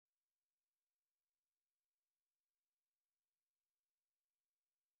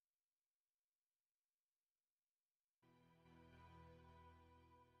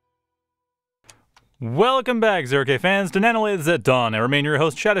Welcome back, Zerke fans, to Nanolades at Dawn. I remain your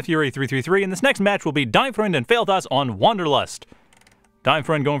host, ShadowFury333, and this next match will be DeinFreund and Fealthas on Wanderlust.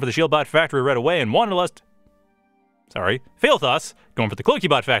 DeinFreund going for the Shieldbot Factory right away, and Fealthas going for the Cloaky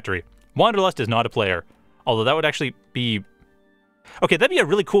Bot Factory. Wanderlust is not a player, although that would actually be... Okay, that'd be a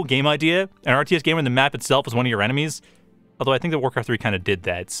really cool game idea, an RTS game where the map itself was one of your enemies. Although I think that Warcraft 3 kind of did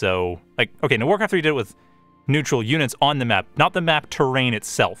that, so... Warcraft 3 did it with neutral units on the map, not the map terrain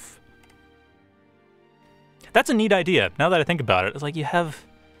itself. That's a neat idea, now that I think about it. It's like you have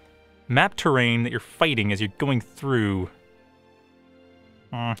map terrain that you're fighting as you're going through.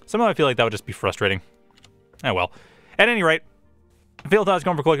 Somehow I feel like that would just be frustrating. Oh well. At any rate, Fealthas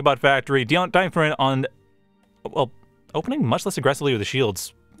going for Cloaky Bot Factory. DeinFreund on, well, opening much less aggressively with the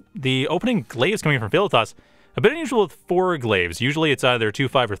shields. The opening glaives coming from Fealthas, a bit unusual with 4 glaives. Usually it's either 2,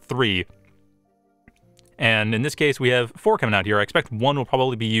 5, or 3. And in this case we have 4 coming out here. I expect 1 will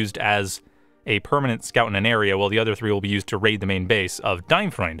probably be used as a permanent scout in an area, while the other 3 will be used to raid the main base of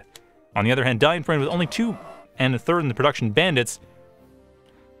DeinFreund. On the other hand, DeinFreund with only 2 and a third in the production bandits,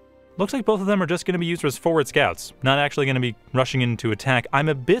 looks like both of them are just going to be used as forward scouts, not actually going to be rushing in to attack. I'm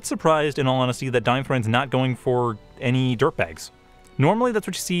a bit surprised, in all honesty, that DeinFreund's not going for any dirtbags. Normally that's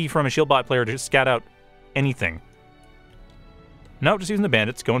what you see from a Shieldbot player, to just scout out anything. No, just using the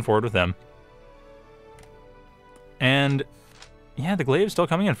bandits, going forward with them. And yeah, the glaives still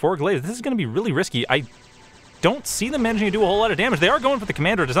coming in. 4 glaives. This is going to be really risky. I don't see them managing to do a whole lot of damage. They are going for the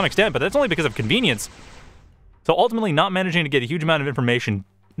commander to some extent, but that's only because of convenience. So ultimately not managing to get a huge amount of information.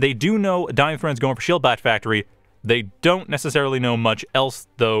 They do know DeinFreund's going for Shieldbot Factory. They don't necessarily know much else,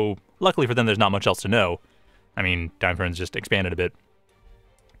 though luckily for them there's not much else to know. I mean, DeinFreund's just expanded a bit.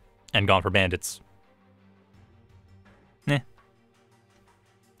 And gone for bandits.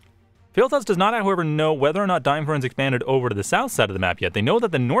 Fealthas does not, however, know whether or not DeinFreund's expanded over to the south side of the map yet. They know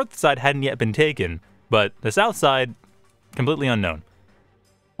that the north side hadn't yet been taken, but the south side, completely unknown.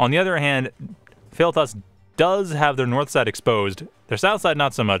 On the other hand, Fealthas does have their north side exposed. Their south side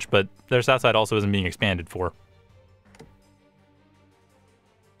not so much, but their south side also isn't being expanded for.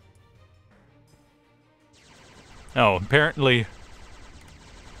 Oh, apparently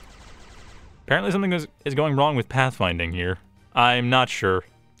something is going wrong with pathfinding here. I'm not sure.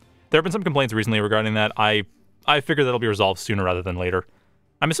 There have been some complaints recently regarding that. I figure that'll be resolved sooner rather than later.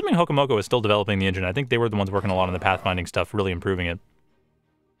 I'm assuming Hokomoko is still developing the engine. I think they were the ones working a lot on the pathfinding stuff, really improving it.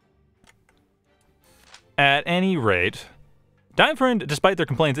 At any rate, DeinFreund, despite their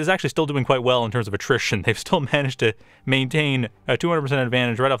complaints, is actually still doing quite well in terms of attrition. They've still managed to maintain a 200%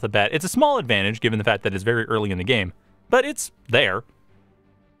 advantage right off the bat. It's a small advantage, given the fact that it's very early in the game, but it's there.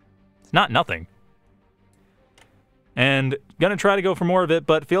 It's not nothing. And gonna try to go for more of it,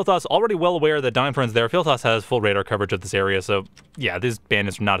 but Fealthas already well aware that DeinFreund's there. Fealthas has full radar coverage of this area, so yeah, these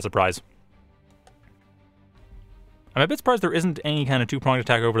bandits are not a surprise. I'm a bit surprised there isn't any kind of 2-pronged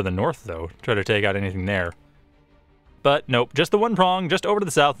attack over to the north, though, to try to take out anything there. But nope, just the 1 prong, just over to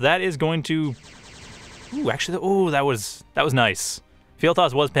the south. That is going to... Ooh, actually, that was nice.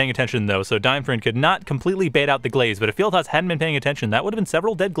 Fealthas was paying attention, though, so DeinFreund could not completely bait out the glaives, but if Fealthas hadn't been paying attention, that would have been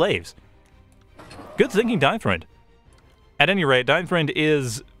several dead glaives. Good thinking, DeinFreund. At any rate, DeinFreund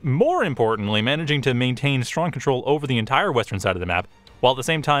is, more importantly, managing to maintain strong control over the entire western side of the map, while at the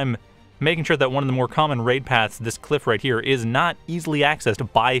same time making sure that one of the more common raid paths, this cliff right here, is not easily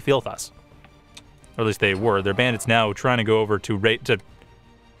accessed by Fealthas. Or at least they were. Their bandits now trying to go over to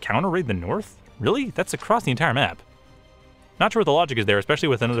counter-raid the north? Really? That's across the entire map. Not sure what the logic is there, especially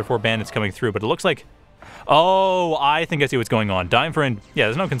with another 4 bandits coming through, but it looks like... Oh, I think I see what's going on. DeinFreund, yeah,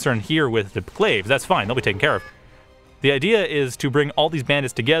 there's no concern here with the glaives. That's fine. They'll be taken care of. The idea is to bring all these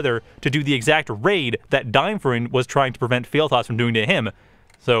bandits together to do the exact raid that DeinFreund was trying to prevent Fealthas from doing to him.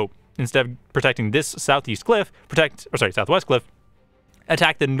 So instead of protecting this southwest cliff,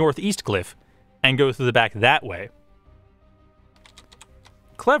 attack the northeast cliff and go through the back that way.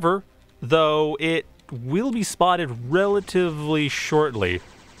 Clever, though it will be spotted relatively shortly.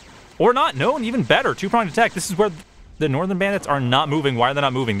 Or not, no, even better, 2-pronged attack. This is where the northern bandits are not moving. Why are they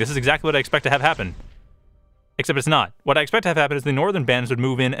not moving? This is exactly what I expect to have happen. Except it's not. What I expect to have happen is the northern bandits would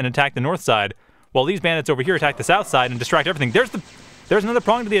move in and attack the north side, while these bandits over here attack the south side and distract everything. There's another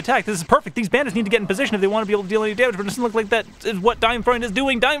prong to the attack. This is perfect. These bandits need to get in position if they want to be able to deal any damage, but it doesn't look like that is what DeinFreund is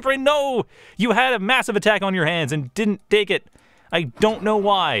doing. DeinFreund, no! You had a massive attack on your hands and didn't take it. I don't know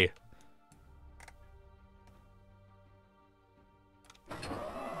why.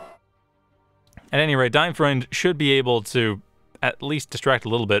 At any rate, DeinFreund should be able to at least distract a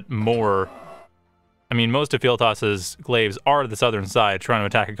little bit more. I mean, most of Fealthas's glaives are to the southern side, trying to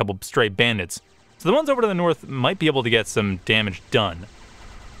attack a couple stray bandits. So the ones over to the north might be able to get some damage done.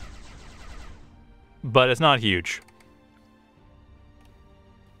 but it's not huge.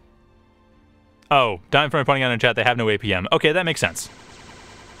 Oh, DeinFreund pointing out in chat they have no APM. Okay, that makes sense.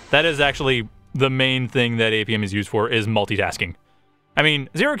 That is actually the main thing that APM is used for, is multitasking. I mean,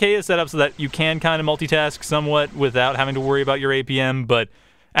 0K is set up so that you can kind of multitask somewhat without having to worry about your APM, but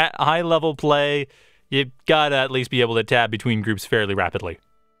at high-level play, you gotta at least be able to tab between groups fairly rapidly.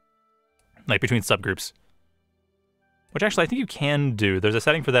 Like between subgroups. Which actually I think you can do. There's a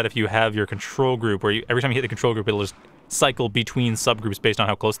setting for that if you have your control group, where every time you hit the control group, it'll just cycle between subgroups based on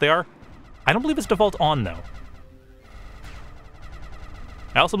how close they are. I don't believe it's default on, though.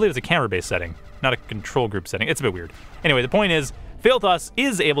 I also believe it's a camera-based setting, not a control group setting. It's a bit weird. Anyway, the point is, Fealthas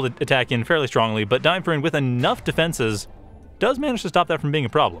is able to attack in fairly strongly, but DeinFreund, with enough defenses, does manage to stop that from being a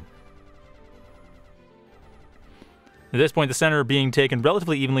problem. At this point, the center being taken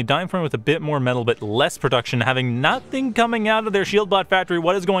relatively evenly, DeinFreund with a bit more metal, but less production, having nothing coming out of their shield bot factory.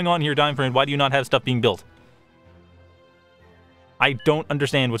 What is going on here, DeinFreund? Why do you not have stuff being built? I don't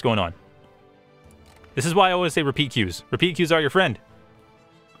understand what's going on. This is why I always say repeat queues. Repeat queues are your friend.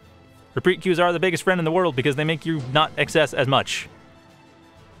 Repeat queues are the biggest friend in the world because they make you not excess as much.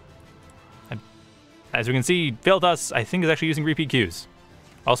 And as we can see, Fealthas, I think, is actually using repeat queues.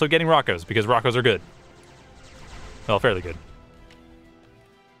 Also getting Rockos, because Rockos are good. Well, fairly good.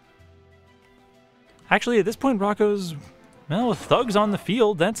 Actually, at this point, Rockos, well, with thugs on the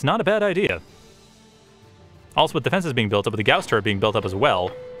field, that's not a bad idea. Also, with defenses being built up, with the Gauss turret being built up as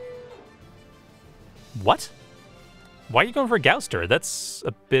well. What? Why are you going for a Gauss turret? That's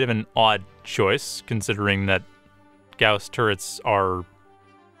a bit of an odd choice, considering that Gauss turrets are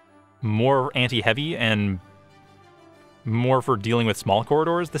more anti-heavy and more for dealing with small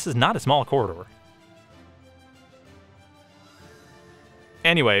corridors. This is not a small corridor.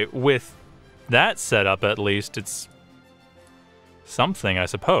 Anyway, with that setup, at least, it's something, I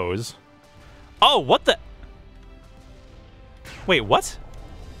suppose. Oh, what the? Wait, what?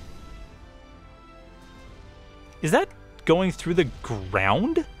 Is that going through the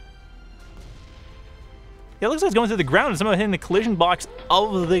ground? Yeah, it looks like it's going through the ground and somehow hitting the collision box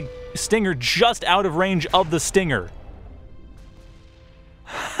of the Stinger just out of range of the Stinger.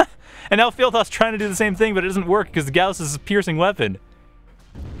 And now Fealthas trying to do the same thing, but it doesn't work because the Gauss is a piercing weapon.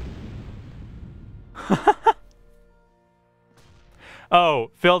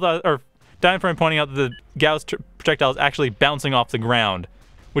 Oh, Fealthas, or DeinFreund pointing out that the Gauss projectile is actually bouncing off the ground,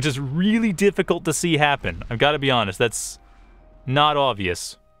 which is really difficult to see happen. I've got to be honest, that's not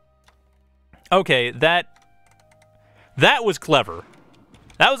obvious. Okay, that was clever.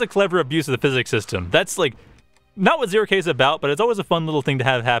 That was a clever abuse of the physics system. That's like not what 0K is about, but it's always a fun little thing to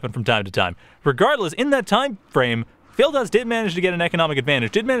have happen from time to time. Regardless, in that time frame, Fealthas did manage to get an economic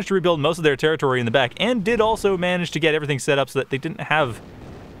advantage, did manage to rebuild most of their territory in the back, and did also manage to get everything set up so that they didn't have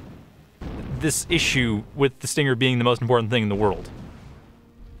this issue with the Stinger being the most important thing in the world.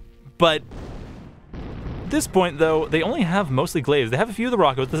 But at this point, though, they only have mostly glaives. They have a few of the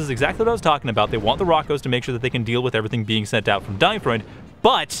Rockos. This is exactly what I was talking about. They want the Rockos to make sure that they can deal with everything being sent out from DeinFreund,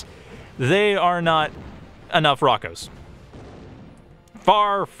 but they are not enough Rockos.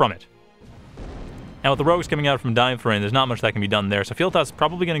 Far from it. And with the rogues coming out from DeinFreund, there's not much that can be done there. So Fealthas is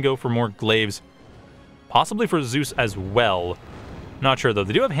probably going to go for more glaives. Possibly for Zeus as well. Not sure, though.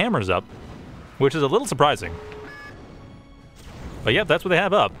 They do have hammers up, which is a little surprising. But yep, that's what they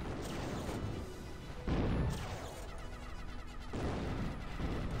have up.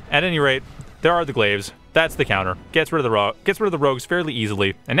 At any rate, there are the glaives. That's the counter. Gets rid of the rogues fairly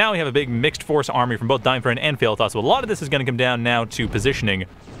easily. And now we have a big mixed force army from both DeinFreund and Fealthas. So a lot of this is going to come down now to positioning.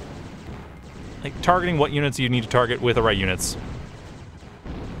 Like targeting what units you need to target with the right units.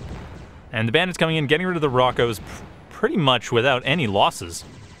 And the bandits coming in, getting rid of the Rockos pretty much without any losses.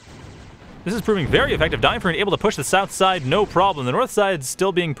 This is proving very effective. DeinFreund able to push the south side, no problem. The north side's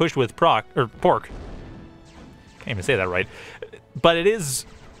still being pushed with pork. Can't even say that right. But it is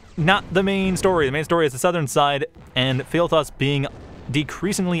not the main story. The main story is the southern side, and Fealthas being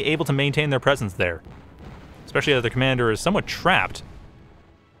decreasingly able to maintain their presence there. Especially as their commander is somewhat trapped.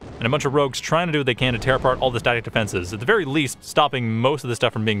 And a bunch of rogues trying to do what they can to tear apart all the static defenses. At the very least, stopping most of the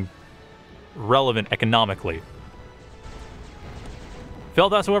stuff from being relevant economically.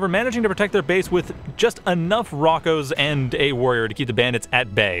 Fealthas, however, managing to protect their base with just enough Rockos and a warrior to keep the bandits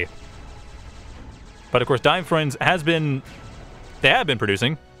at bay. But of course, DeinFreund they have been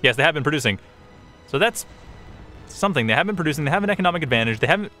producing. Yes, they have been producing. So that's something. They have been producing. They have an economic advantage. They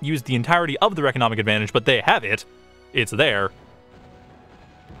haven't used the entirety of their economic advantage, but they have it. It's there.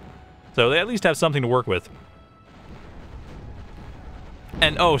 So they at least have something to work with.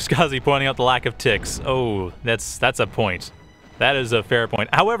 And oh, Skazi pointing out the lack of ticks. Oh, that's a point. That is a fair point.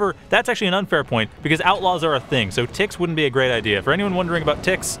 However, that's actually an unfair point because outlaws are a thing, so ticks wouldn't be a great idea. For anyone wondering about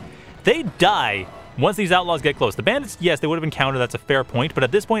ticks, they die once these outlaws get close. The bandits, yes, they would have been countered. That's a fair point, but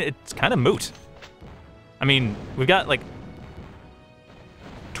at this point, it's kind of moot. I mean, we've got like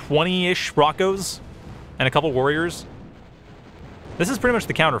 20-ish Roccos and a couple warriors. This is pretty much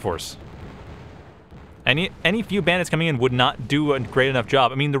the counterforce. Any few bandits coming in would not do a great enough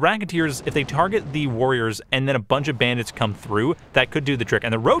job. I mean, the racketeers, if they target the warriors and then a bunch of bandits come through, that could do the trick.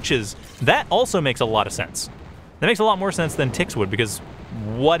 And the roaches, that also makes a lot of sense. That makes a lot more sense than ticks would, because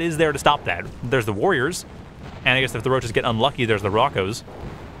what is there to stop that? There's the warriors, and I guess if the roaches get unlucky, there's the Roccos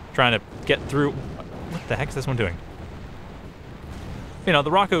trying to get through. What the heck is this one doing? You know,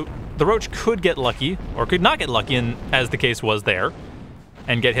 the roach could get lucky, or could not get lucky, and as the case was there,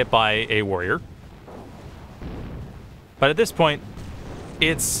 and get hit by a warrior. But at this point,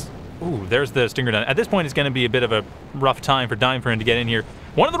 it's... Ooh, there's the stinger done. At this point, it's going to be a bit of a rough time for DeinFreund to get in here.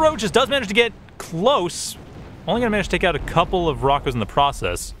 One of the roaches does manage to get close. Only going to manage to take out a couple of Roccos in the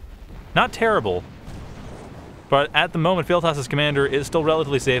process. Not terrible. But at the moment, Fealthas' commander is still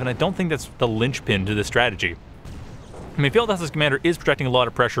relatively safe, and I don't think that's the linchpin to this strategy. I mean, Fealthas' commander is projecting a lot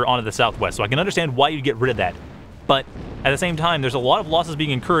of pressure onto the southwest, so I can understand why you'd get rid of that. But at the same time, there's a lot of losses being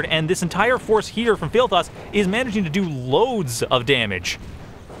incurred, and this entire force here from Fealthas is managing to do loads of damage.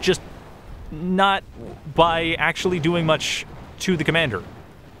 Just not by actually doing much to the commander.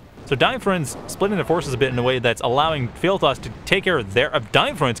 So DeinFreund's splitting their forces a bit in a way that's allowing Fealthas to take care of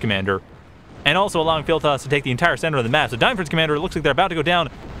DeinFreund's commander, and also allowing Fealthas to take the entire center of the map. So DeinFreund's commander looks like they're about to go down.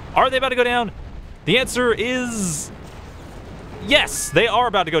 Are they about to go down? The answer is... yes, they are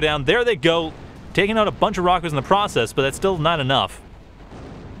about to go down. There they go. Taking out a bunch of Roccos in the process, but that's still not enough.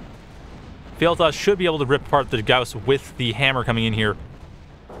 Fealthas should be able to rip apart the Gauss with the hammer coming in here.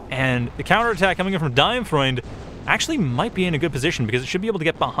 And the counterattack coming in from DeinFreund actually might be in a good position because it should be able to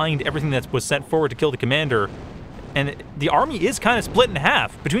get behind everything that was sent forward to kill the commander. And the army is kind of split in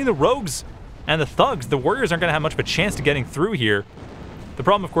half. Between the rogues and the thugs, the warriors aren't going to have much of a chance to getting through here. The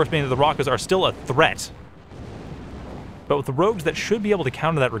problem, of course, being that the Roccos are still a threat. But with the rogues, that should be able to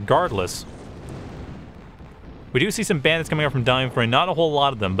counter that regardless. We do see some bandits coming up from DeinFreund. Not a whole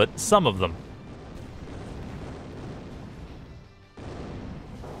lot of them, but some of them.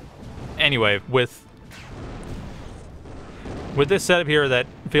 Anyway, with this setup here that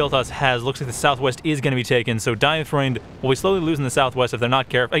Fealthas has, looks like the southwest is going to be taken, so DeinFreund will be slowly losing the southwest if they're not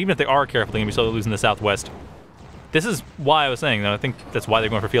careful. Even if they are careful, they're going to be slowly losing the southwest. This is why I was saying, though, I think that's why they're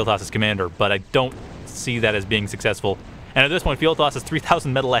going for Fealthas' commander, but I don't see that as being successful. And at this point, Fealthas is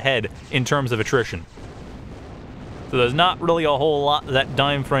 3,000 metal ahead in terms of attrition. So there's not really a whole lot that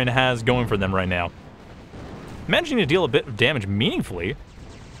DeinFreund has going for them right now. Managing to deal a bit of damage meaningfully,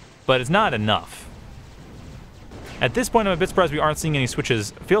 but it's not enough. At this point, I'm a bit surprised we aren't seeing any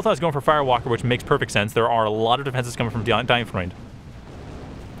switches. Fealthas is going for Firewalker, which makes perfect sense. There are a lot of defenses coming from DeinFreund.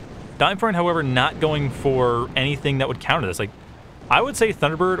 DeinFreund, however, not going for anything that would counter this. Like, I would say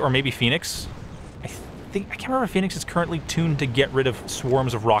Thunderbird or maybe Phoenix. I can't remember if Phoenix is currently tuned to get rid of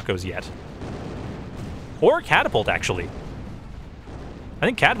swarms of Roccos yet. Or Catapult, actually. I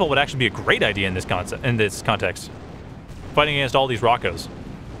think Catapult would actually be a great idea in this context. Fighting against all these Roccos.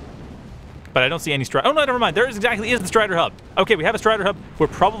 But I don't see any Strider. Oh, no, never mind. There is the Strider Hub. Okay, we have a Strider Hub. We're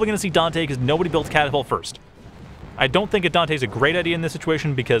probably going to see Dante because nobody built Catapult first. I don't think a Dante is a great idea in this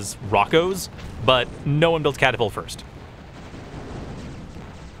situation because Roccos, but no one built Catapult first.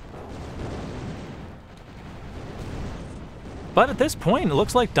 But at this point, it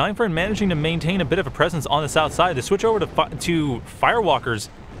looks like DeinFreund managing to maintain a bit of a presence on the south side. The switch over to Firewalkers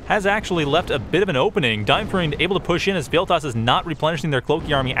has actually left a bit of an opening. DeinFreund able to push in as Fealthas is not replenishing their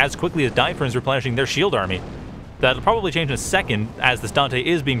Cloaky army as quickly as DeinFreund is replenishing their shield army. That'll probably change in a second as this Dante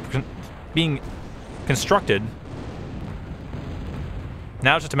is being constructed.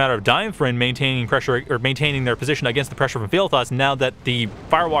 Now it's just a matter of DeinFreund maintaining pressure, or maintaining their position against the pressure from Fealthas now that the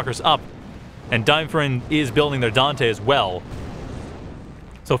Firewalker's up and DeinFreund is building their Dante as well.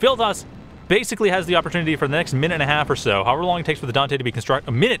 So Fealthas basically has the opportunity for the next minute and a half or so, however long it takes for the Dante to be constructed,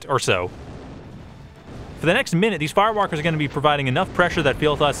 a minute or so. For the next minute, these Firewalkers are going to be providing enough pressure that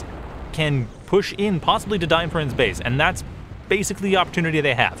Fealthas can push in possibly to DeinFreund's base, and that's basically the opportunity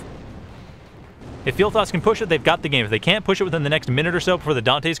they have. If Fealthas can push it, they've got the game. If they can't push it within the next minute or so before the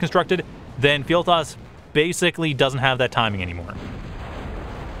Dante is constructed, then Fealthas basically doesn't have that timing anymore.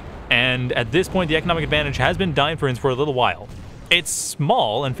 And at this point, the economic advantage has been DeinFreund's for a little while. It's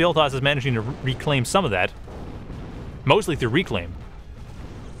small, and Fealthas is managing to reclaim some of that, mostly through reclaim.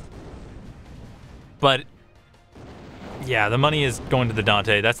 But yeah, the money is going to the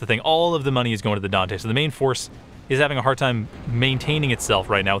Dante. That's the thing. All of the money is going to the Dante. So the main force is having a hard time maintaining itself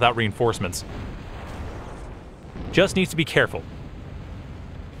right now without reinforcements. Just needs to be careful.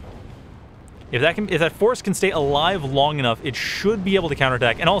 If that force can stay alive long enough, it should be able to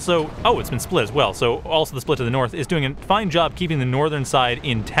counterattack. And also, oh, it's been split as well. So also the split to the north is doing a fine job keeping the northern side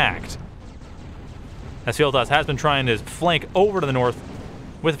intact. As Fealthas has been trying to flank over to the north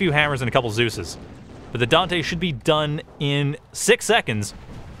with a few hammers and a couple Zeuses. But the Dante should be done in 6 seconds.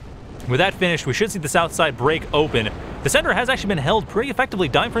 With that finished, we should see the south side break open. The center has actually been held pretty effectively.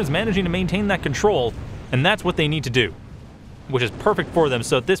 DeinFreund's managing to maintain that control, and that's what they need to do, which is perfect for them.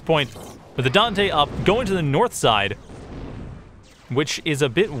 So at this point, with the Dante up, going to the north side, which is a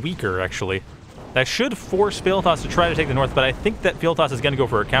bit weaker, actually. That should force Fealthas to try to take the north, but I think that Fealthas is going to go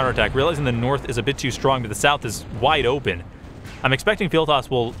for a counterattack, realizing the north is a bit too strong, but the south is wide open. I'm expecting Fealthas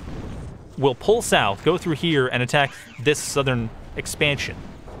will pull south, go through here, and attack this southern expansion.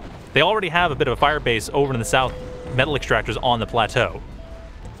 They already have a bit of a fire base over in the south, metal extractors on the plateau.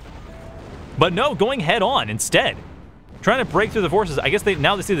 But no, going head on instead. Trying to break through the forces. I guess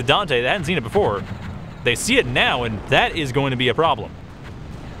now they see the Dante. They hadn't seen it before. They see it now, and that is going to be a problem.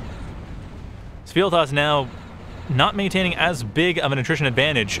 Fealthas now not maintaining as big of an attrition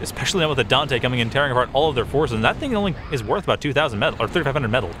advantage, especially now with the Dante coming in, tearing apart all of their forces, and that thing only is worth about 2,000 metal, or 3,500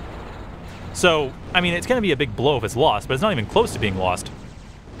 metal. So, I mean, it's going to be a big blow if it's lost, but it's not even close to being lost.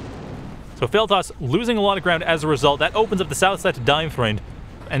 So Fealthas losing a lot of ground as a result. That opens up the south side to DeinFreund,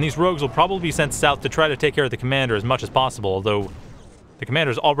 and these rogues will probably be sent south to try to take care of the commander as much as possible, although the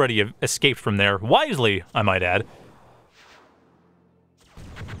commander's already escaped from there, wisely, I might add.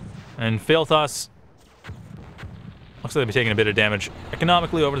 And Fealthas looks like they'll be taking a bit of damage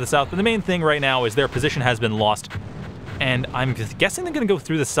economically over to the south, but the main thing right now is their position has been lost. And I'm guessing they're going to go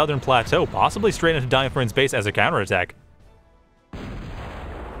through the southern plateau, possibly straight into DeinFreund's base as a counterattack.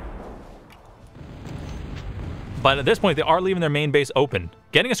 But at this point, they are leaving their main base open.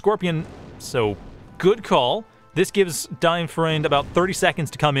 Getting a Scorpion, so good call. This gives DeinFreund about 30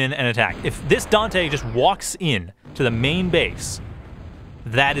 seconds to come in and attack. If this Dante just walks in to the main base,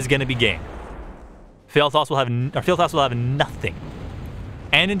 that is going to be game. Fealthas will have nothing.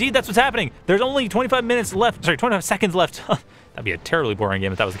 And indeed, that's what's happening. There's only 25 minutes left. Sorry, 25 seconds left. That'd be a terribly boring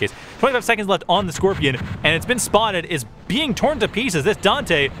game if that was the case. 25 seconds left on the Scorpion, and it's been spotted, is being torn to pieces. This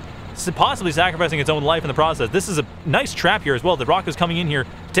Dante possibly sacrificing its own life in the process. This is a nice trap here as well. The rock is coming in here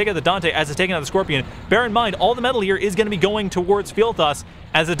to take out the Dante as it's taking out the Scorpion. Bear in mind, all the metal here is going to be going towards Fealthas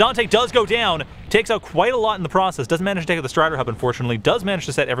as the Dante does go down, takes out quite a lot in the process. Doesn't manage to take out the Strider Hub, unfortunately. Does manage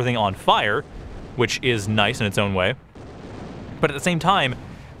to set everything on fire, which is nice in its own way. But at the same time,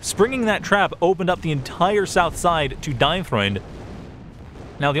 springing that trap opened up the entire south side to DeinFreund.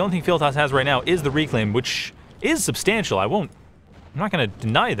 Now, the only thing Fealthas has right now is the Reclaim, which is substantial. I'm not going to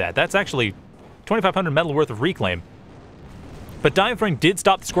deny that. That's actually 2,500 metal worth of Reclaim. But DeinFreund did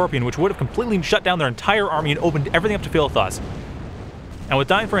stop the Scorpion, which would have completely shut down their entire army and opened everything up to Fealthas. And with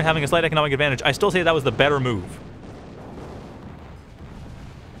DeinFreund having a slight economic advantage, I still say that was the better move.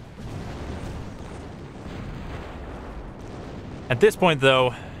 At this point,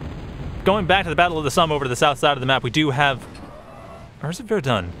 though, going back to the Battle of the Somme over to the south side of the map, we do have... Or is it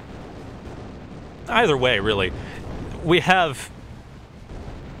Verdun? Either way, really. We have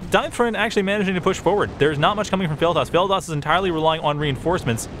DeinFreund actually managing to push forward. There's not much coming from Fealthas. Fealthas is entirely relying on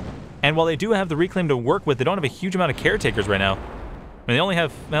reinforcements, and while they do have the Reclaim to work with, they don't have a huge amount of caretakers right now. I mean, they only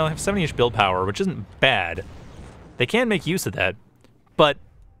have, well, they have 70-ish build power, which isn't bad. They can make use of that, but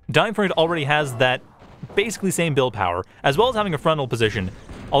DeinFreund already has that basically same build power, as well as having a frontal position,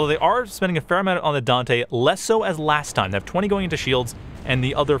 although they are spending a fair amount on the Dante, less so as last time. They have 20 going into shields, and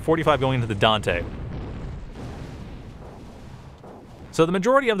the other 45 going into the Dante. So the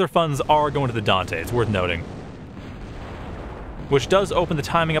majority of their funds are going to the Dante, it's worth noting. Which does open the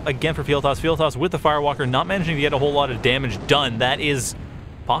timing up again for Fealthas. Fealthas with the Firewalker not managing to get a whole lot of damage done. That is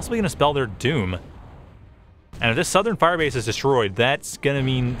possibly going to spell their doom. And if this southern firebase is destroyed, that's going to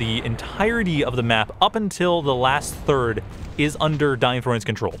mean the entirety of the map up until the last third is under DeinFreund's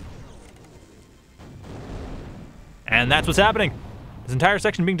control. And that's what's happening. This entire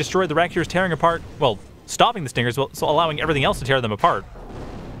section being destroyed, the Racketeers tearing apart, well, stopping the Stingers, so allowing everything else to tear them apart.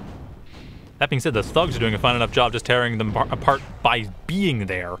 That being said, the Thugs are doing a fine enough job just tearing them apart by being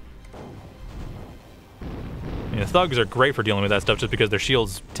there. I mean, the Thugs are great for dealing with that stuff just because their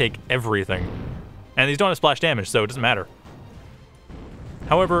shields take everything. And these don't have splash damage, so it doesn't matter.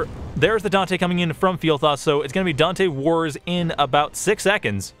 However, there's the Dante coming in from Fealthas, so it's going to be Dante Wars in about 6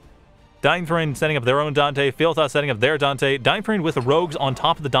 seconds. DeinFreund setting up their own Dante, Fealthas setting up their Dante. DeinFreund with the Rogues on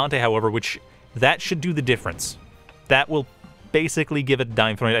top of the Dante, however, which that should do the difference. That will basically give it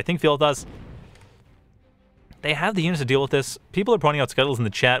DeinFreund. I think Fealthas they have the units to deal with this. People are pointing out scuttles in the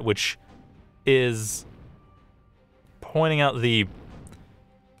chat, which is pointing out the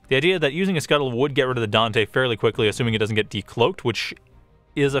idea that using a scuttle would get rid of the Dante fairly quickly, assuming it doesn't get decloaked, which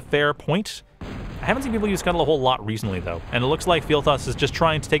is a fair point. I haven't seen people use scuttle a whole lot recently, though, and it looks like Fealthas is just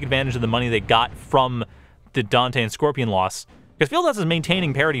trying to take advantage of the money they got from the Dante and Scorpion loss, because Fealthas is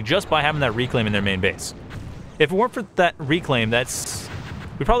maintaining parity just by having that reclaim in their main base. If it weren't for that reclaim,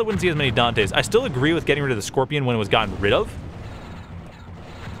 we probably wouldn't see as many Dantes. I still agree with getting rid of the Scorpion when it was gotten rid of,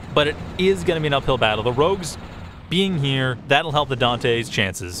 but it is going to be an uphill battle. The Rogues being here, that'll help the Dante's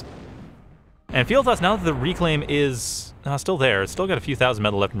chances. And Fealthas, now that the reclaim is still there, it's still got a few thousand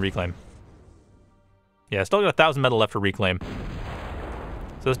metal left in reclaim. Yeah, still got 1,000 metal left for reclaim.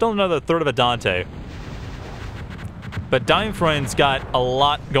 So there's still another third of a Dante. But DeinFreund's got a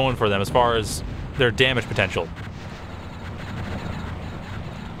lot going for them as far as their damage potential.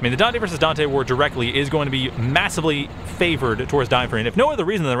 I mean, the Dante versus Dante war directly is going to be massively favored towards DeinFreund, if no other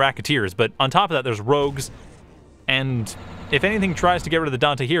reason than the Racketeers. But on top of that, there's Rogues, and if anything tries to get rid of the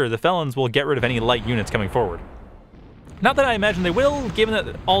Dante here, the Felons will get rid of any light units coming forward. Not that I imagine they will, given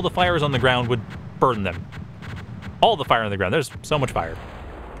that all the fires on the ground would burn them. All the fire on the ground. There's so much fire.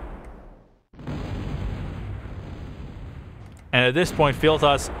 And at this point,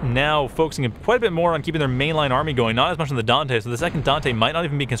 Fealthas now focusing quite a bit more on keeping their mainline army going, not as much on the Dante, so the second Dante might not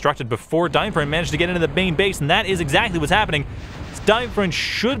even be constructed before DeinFreund managed to get into the main base, and that is exactly what's happening. DeinFreund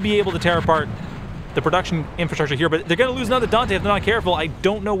should be able to tear apart the production infrastructure here, but they're going to lose another Dante if they're not careful. I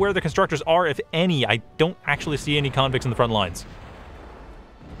don't know where the constructors are, if any. I don't actually see any convicts in the front lines.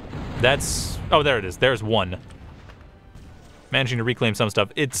 Oh, there it is. There's one. Managing to reclaim some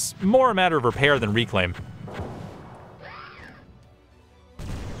stuff. It's more a matter of repair than reclaim.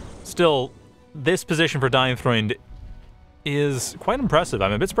 Still, this position for DeinFreund is quite impressive.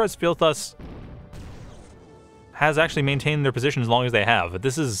 I'm a bit surprised Fealthas has actually maintained their position as long as they have, but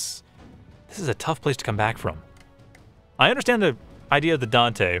this is a tough place to come back from. I understand the idea of the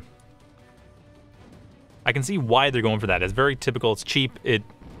Dante. I can see why they're going for that. It's very typical. It's cheap.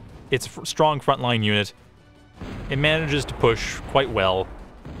 It's a strong frontline unit. It manages to push quite well.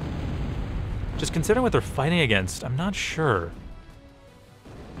 Just considering what they're fighting against, I'm not sure.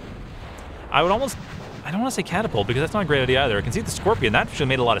 I don't want to say Catapult, because that's not a great idea either. I can see the Scorpion. That should have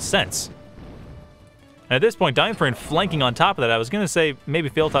made a lot of sense. And at this point, DeinFreund flanking on top of that. I was going to say maybe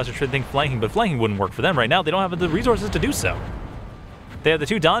Fealthas should think flanking, but flanking wouldn't work for them right now. They don't have the resources to do so. They have the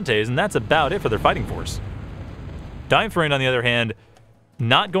two Dantes, and that's about it for their fighting force. DeinFreund, on the other hand,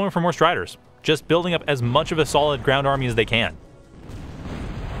 not going for more Striders. Just building up as much of a solid ground army as they can.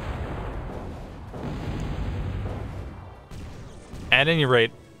 At any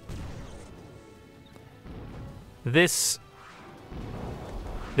rate, this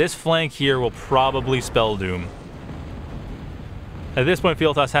flank here will probably spell doom. At this point,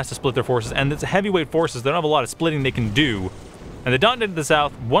 Fealthas has to split their forces, and it's heavyweight forces. They don't have a lot of splitting they can do. And the Dante to the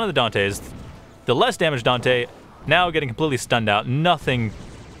south, one of the Dantes, the less damaged Dante, now getting completely stunned out. Nothing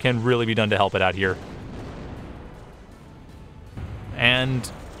can really be done to help it out here.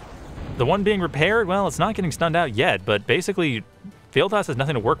 And the one being repaired, well, it's not getting stunned out yet, but basically, Fealthas has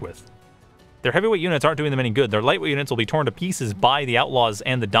nothing to work with. Their heavyweight units aren't doing them any good. Their lightweight units will be torn to pieces by the Outlaws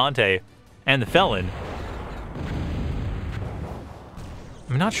and the Dante and the Felon.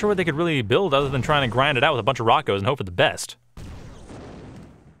 I'm not sure what they could really build other than trying to grind it out with a bunch of Roccos and hope for the best.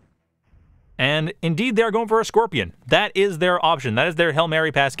 And indeed, they are going for a Scorpion. That is their option. That is their Hail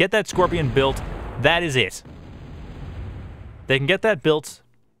Mary pass. Get that Scorpion built. That is it. They can get that built.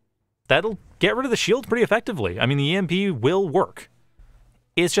 That'll get rid of the shield pretty effectively. I mean, the EMP will work.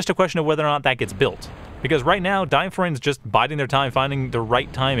 It's just a question of whether or not that gets built. Because right now, DeinFreund's just biding their time, finding the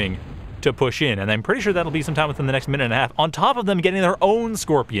right timing to push in. And I'm pretty sure that'll be sometime within the next minute and a half, on top of them getting their own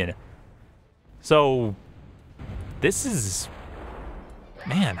Scorpion. So, this is...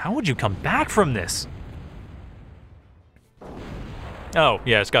 Man, how would you come back from this? Oh,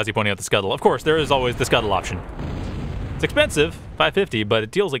 yeah, Skazi pointing out the Scuttle. Of course, there is always the Scuttle option. It's expensive, $550, but it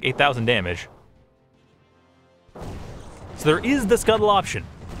deals like 8,000 damage. So there is the Scuttle option.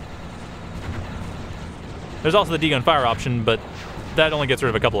 There's also the D-Gun Fire option, but that only gets rid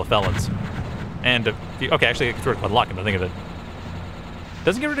of a couple of Felons. And, okay, actually, it gets rid of Quadlock, I think of it.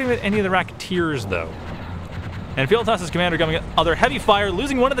 Doesn't get rid of any of the Racketeers, though. And Fealthas' commander coming other heavy fire,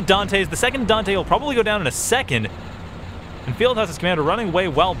 losing one of the Dantes. The second Dante will probably go down in a second. And Fealthas' commander running away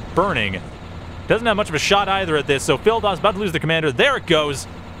while burning. Doesn't have much of a shot either at this, so Fealthas about to lose the commander. There it goes.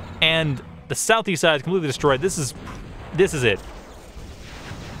 And the southeast side is completely destroyed. This is it.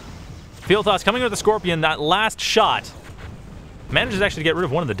 Fealthas coming with the Scorpion, that last shot. Manages actually to get rid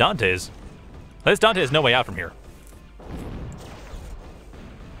of one of the Dantes. This Dante has no way out from here.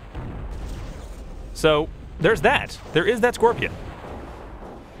 So, there's that. There is that Scorpion.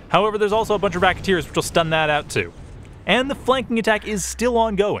 However, there's also a bunch of Racketeers which will stun that out too. And the flanking attack is still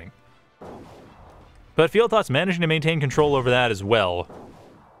ongoing. But Fealthas managing to maintain control over that as well.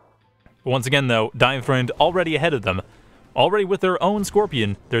 Once again though, DeinFreund already ahead of them. Already with their own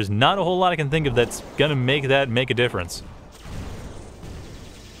Scorpion. There's not a whole lot I can think of that's gonna make that make a difference.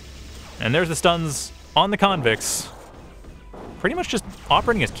 And there's the stuns on the convicts. Pretty much just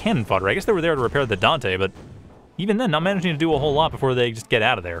operating as cannon fodder. I guess they were there to repair the Dante, but even then, not managing to do a whole lot before they just get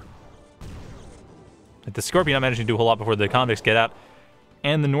out of there. Like the Scorpion not managing to do a whole lot before the convicts get out.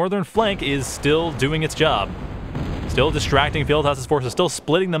 And the northern flank is still doing its job. Still distracting Fealthas' forces, still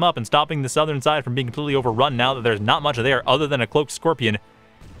splitting them up and stopping the southern side from being completely overrun now that there's not much there other than a cloaked Scorpion,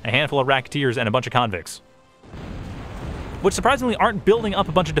 a handful of Racketeers, and a bunch of convicts. Which surprisingly aren't building up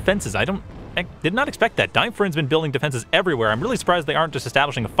a bunch of defenses. I did not expect that. DeinFreund's been building defenses everywhere. I'm really surprised they aren't just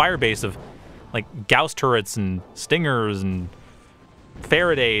establishing a fire base of like Gauss turrets and Stingers and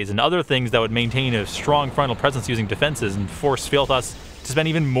Faradays and other things that would maintain a strong frontal presence using defenses and force Fealthas to spend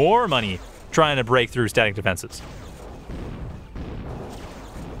even more money trying to break through static defenses.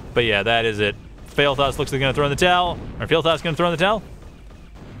 But yeah, that is it. Fealthas looks like they're going to throw in the towel. Or Fealthas going to throw in the towel?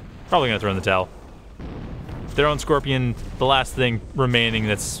 Probably going to throw in the towel. Their own Scorpion, the last thing remaining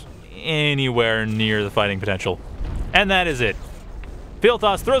that's anywhere near the fighting potential. And that is it.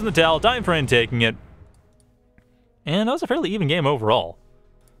 Fealthas throws in the towel, DeinFreund taking it. And that was a fairly even game overall.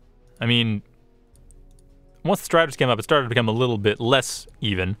 I mean, once the Striders came up, it started to become a little bit less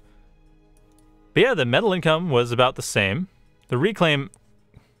even. But yeah, the metal income was about the same. The reclaim,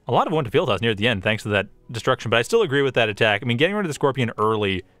 a lot of it went to Fealthas near the end, thanks to that destruction, but I still agree with that attack. I mean, getting rid of the Scorpion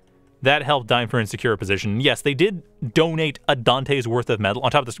early, that helped DeinFreund secure a position. Yes, they did donate a Dante's worth of metal.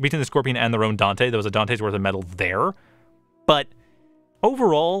 On top of between the Scorpion and their own Dante, there was a Dante's worth of metal there. But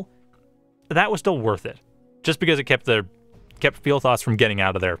overall, that was still worth it. Just because it kept Fealthas from getting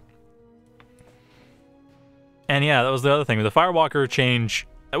out of there. And yeah, that was the other thing. With the Firewalker change,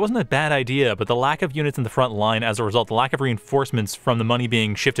 that wasn't a bad idea, but the lack of units in the front line as a result, the lack of reinforcements from the money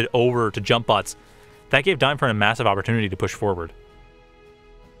being shifted over to jump bots, that gave DeinFreund a massive opportunity to push forward.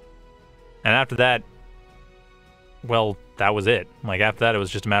 And after that, well, that was it. Like, after that, it was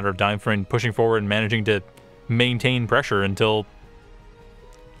just a matter of DeinFreund pushing forward and managing to maintain pressure until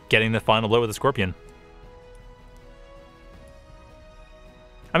getting the final blow with the Scorpion.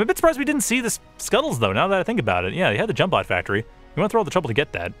 I'm a bit surprised we didn't see the Scuttles, though, now that I think about it. Yeah, they had the jump bot factory. We went through all the trouble to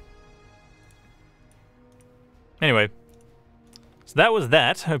get that. Anyway, so that was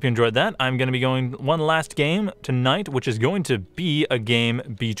that. Hope you enjoyed that. I'm going to be going one last game tonight, which is going to be a game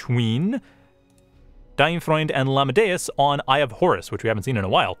between DeinFreund and Lamadeus on Eye of Horus, which we haven't seen in a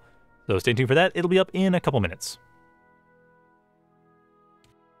while. So stay tuned for that. It'll be up in a couple minutes.